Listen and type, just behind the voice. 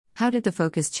How did the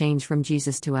focus change from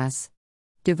Jesus to us?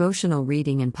 Devotional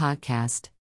reading and podcast.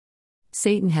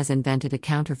 Satan has invented a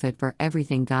counterfeit for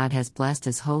everything God has blessed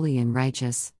as holy and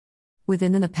righteous.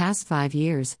 Within the past 5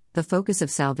 years, the focus of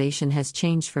salvation has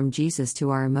changed from Jesus to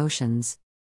our emotions.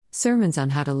 Sermons on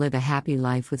how to live a happy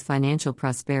life with financial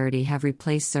prosperity have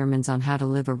replaced sermons on how to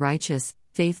live a righteous,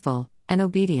 faithful, and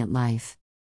obedient life.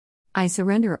 I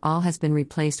Surrender All has been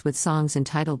replaced with songs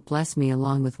entitled Bless Me,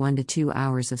 along with 1 to 2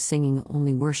 hours of singing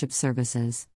only worship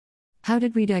services. How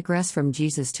did we digress from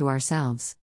Jesus to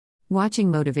ourselves?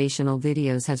 Watching motivational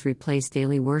videos has replaced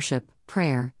daily worship,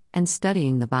 prayer, and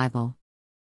studying the Bible.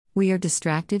 We are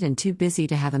distracted and too busy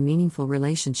to have a meaningful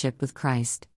relationship with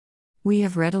Christ. We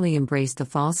have readily embraced the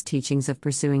false teachings of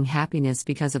pursuing happiness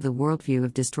because of the worldview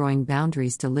of destroying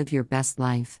boundaries to live your best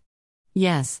life.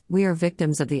 Yes, we are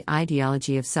victims of the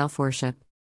ideology of self-worship.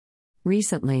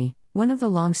 Recently, one of the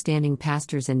long-standing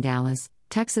pastors in Dallas,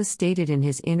 Texas stated in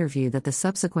his interview that the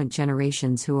subsequent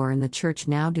generations who are in the church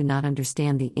now do not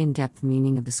understand the in-depth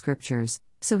meaning of the scriptures,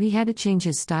 so he had to change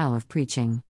his style of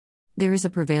preaching. There is a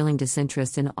prevailing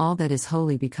disinterest in all that is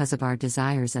holy because of our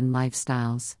desires and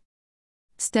lifestyles.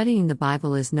 Studying the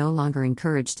Bible is no longer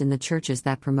encouraged in the churches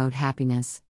that promote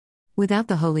happiness. Without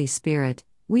the Holy Spirit,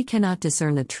 we cannot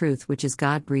discern the truth which is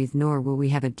God-breathed, nor will we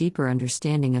have a deeper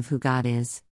understanding of who God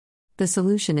is. The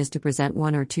solution is to present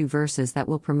 1 or 2 verses that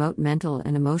will promote mental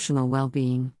and emotional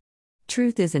well-being.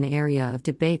 Truth is an area of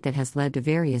debate that has led to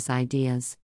various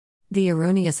ideas. The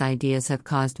erroneous ideas have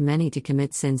caused many to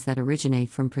commit sins that originate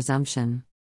from presumption.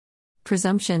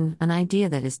 Presumption, an idea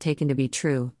that is taken to be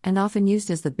true, and often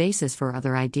used as the basis for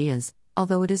other ideas,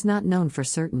 although it is not known for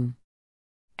certain.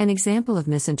 An example of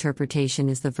misinterpretation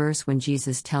is the verse when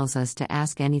Jesus tells us to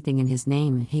ask anything in His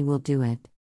name and He will do it.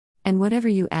 And whatever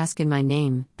you ask in my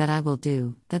name, that I will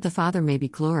do, that the Father may be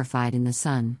glorified in the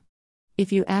Son.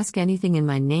 If you ask anything in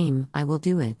my name, I will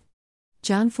do it.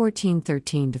 John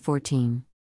 14:13-14.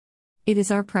 It is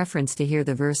our preference to hear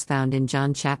the verse found in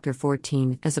John chapter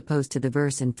 14 as opposed to the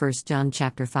verse in 1 John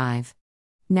chapter 5.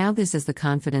 Now this is the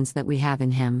confidence that we have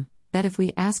in Him, that if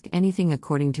we ask anything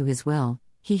according to His will,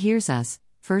 He hears us.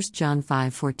 1 John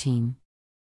 5:14.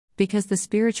 Because the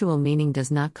spiritual meaning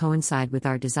does not coincide with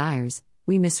our desires,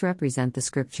 we misrepresent the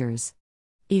scriptures.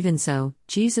 Even so,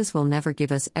 Jesus will never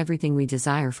give us everything we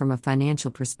desire from a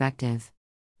financial perspective.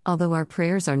 Although our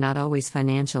prayers are not always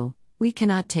financial, we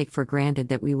cannot take for granted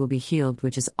that we will be healed,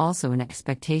 which is also an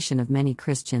expectation of many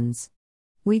Christians.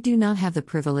 We do not have the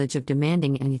privilege of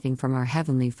demanding anything from our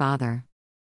Heavenly Father.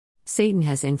 Satan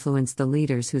has influenced the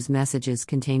leaders whose messages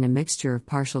contain a mixture of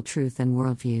partial truth and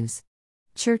worldviews.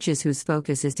 Churches whose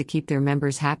focus is to keep their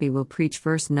members happy will preach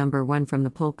verse number 1 from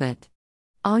the pulpit.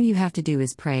 All you have to do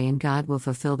is pray and God will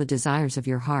fulfill the desires of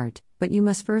your heart, but you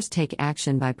must first take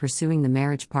action by pursuing the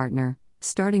marriage partner,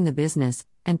 starting the business,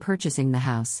 and purchasing the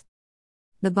house.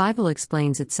 The Bible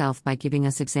explains itself by giving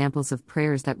us examples of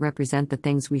prayers that represent the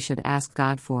things we should ask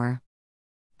God for.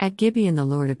 At Gibeon the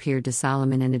Lord appeared to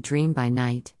Solomon in a dream by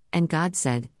night, and God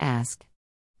said, "Ask.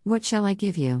 What shall I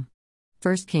give you?"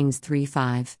 1 Kings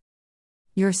 3:5.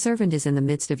 Your servant is in the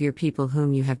midst of your people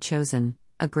whom you have chosen,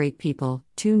 a great people,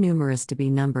 too numerous to be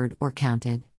numbered or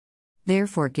counted.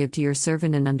 Therefore give to your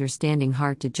servant an understanding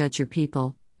heart to judge your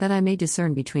people, that I may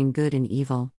discern between good and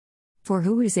evil. For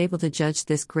who is able to judge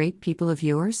this great people of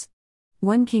yours?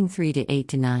 1 King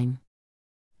 3:8-9.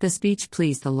 The speech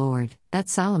pleased the Lord, that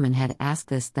Solomon had asked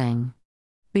this thing.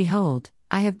 Behold,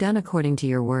 I have done according to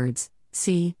your words.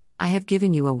 See, I have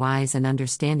given you a wise and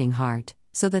understanding heart,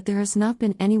 so that there has not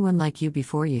been anyone like you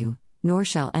before you, nor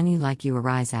shall any like you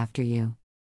arise after you.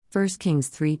 1 Kings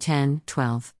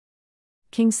 3:10-12.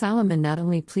 King Solomon not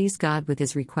only pleased God with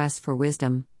his request for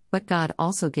wisdom, but God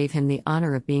also gave him the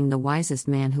honor of being the wisest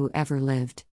man who ever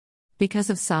lived. Because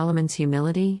of Solomon's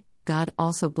humility, God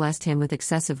also blessed him with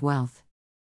excessive wealth.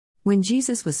 When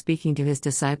Jesus was speaking to his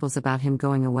disciples about him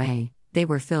going away, they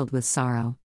were filled with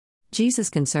sorrow. Jesus'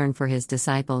 concern for his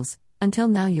disciples: until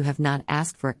now you have not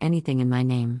asked for anything in my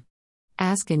name.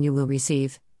 Ask and you will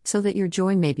receive, so that your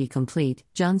joy may be complete.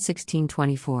 John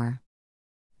 16:24.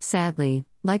 Sadly,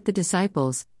 like the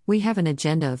disciples, we have an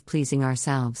agenda of pleasing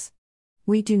ourselves.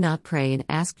 We do not pray and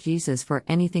ask Jesus for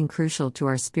anything crucial to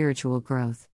our spiritual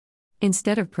growth.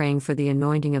 Instead of praying for the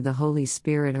anointing of the Holy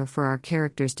Spirit or for our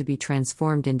characters to be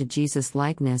transformed into Jesus'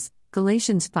 likeness,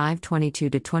 Galatians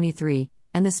 5:22-23,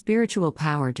 and the spiritual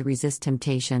power to resist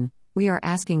temptation, we are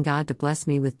asking God to bless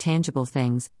me with tangible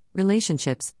things,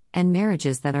 relationships, and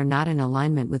marriages that are not in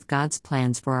alignment with God's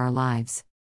plans for our lives.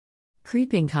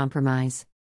 Creeping compromise.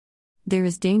 There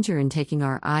is danger in taking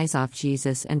our eyes off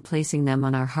Jesus and placing them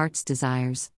on our heart's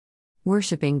desires.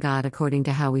 Worshipping God according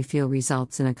to how we feel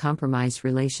results in a compromised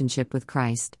relationship with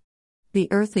Christ. The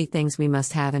earthly things we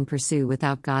must have and pursue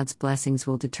without God's blessings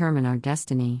will determine our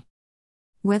destiny.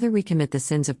 Whether we commit the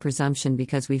sins of presumption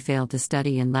because we fail to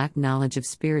study and lack knowledge of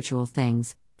spiritual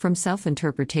things, from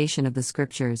self-interpretation of the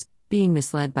Scriptures, being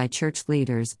misled by church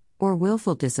leaders, or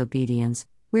willful disobedience,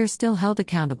 we are still held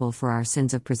accountable for our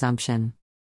sins of presumption.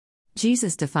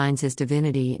 Jesus defines his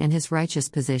divinity and his righteous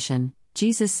position.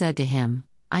 Jesus said to him,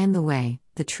 "I am the way,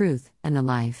 the truth, and the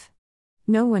life.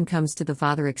 No one comes to the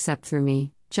Father except through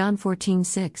me." John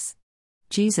 14:6.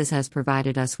 Jesus has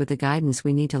provided us with the guidance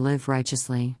we need to live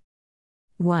righteously.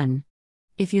 1.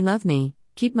 If you love me,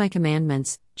 keep my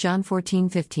commandments. John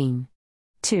 14:15.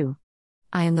 2.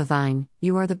 I am the vine,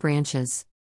 you are the branches.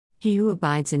 He who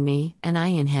abides in me, and I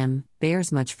in him,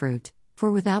 bears much fruit,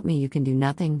 for without me you can do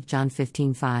nothing. John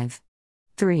 15:5.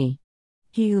 3.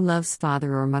 He who loves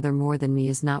father or mother more than me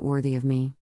is not worthy of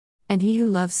me. And he who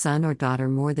loves son or daughter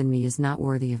more than me is not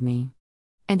worthy of me.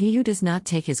 And he who does not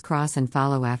take his cross and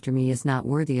follow after me is not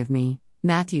worthy of me.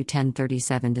 Matthew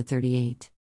 10:37-38.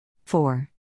 4.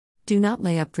 Do not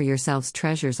lay up for yourselves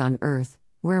treasures on earth,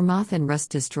 where moth and rust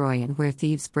destroy and where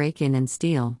thieves break in and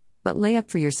steal, but lay up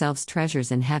for yourselves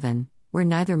treasures in heaven, where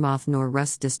neither moth nor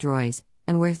rust destroys,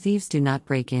 and where thieves do not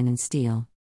break in and steal.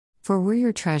 For where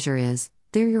your treasure is,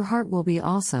 there your heart will be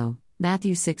also.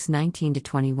 Matthew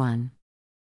 6:19-21.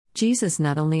 Jesus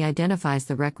not only identifies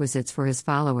the requisites for his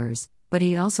followers, but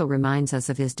he also reminds us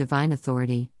of his divine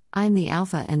authority. I am the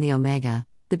Alpha and the Omega,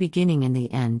 the beginning and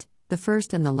the end, the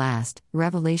first and the last.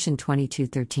 Revelation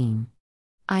 22:13.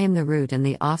 I am the root and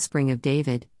the offspring of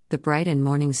David, the bright and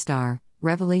morning star.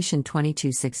 Revelation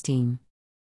 22:16.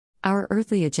 Our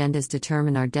earthly agendas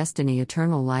determine our destiny,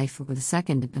 eternal life or the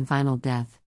second and final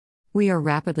death. We are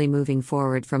rapidly moving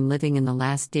forward from living in the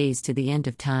last days to the end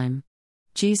of time.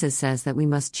 Jesus says that we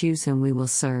must choose whom we will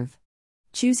serve.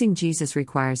 Choosing Jesus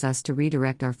requires us to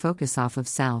redirect our focus off of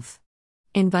self.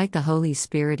 Invite the Holy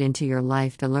Spirit into your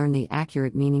life to learn the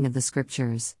accurate meaning of the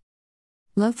Scriptures.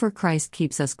 Love for Christ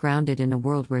keeps us grounded in a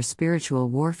world where spiritual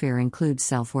warfare includes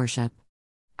self-worship.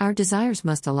 Our desires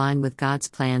must align with God's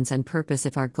plans and purpose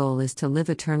if our goal is to live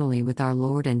eternally with our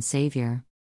Lord and Savior.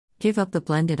 Give up the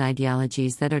blended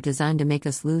ideologies that are designed to make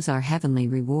us lose our heavenly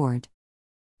reward.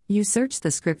 You search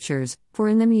the Scriptures, for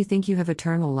in them you think you have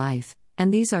eternal life,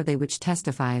 and these are they which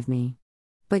testify of me.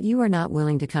 But you are not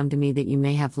willing to come to me that you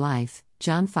may have life.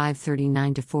 John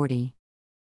 5:39-40.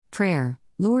 Prayer.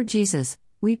 Lord Jesus,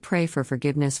 we pray for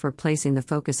forgiveness for placing the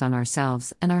focus on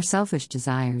ourselves and our selfish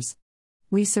desires.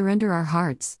 We surrender our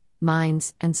hearts,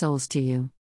 minds, and souls to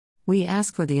you. We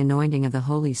ask for the anointing of the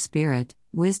Holy Spirit,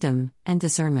 wisdom, and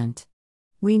discernment.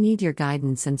 We need your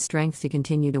guidance and strength to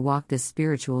continue to walk this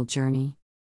spiritual journey.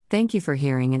 Thank you for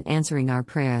hearing and answering our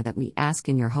prayer that we ask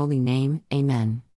in your holy name. Amen.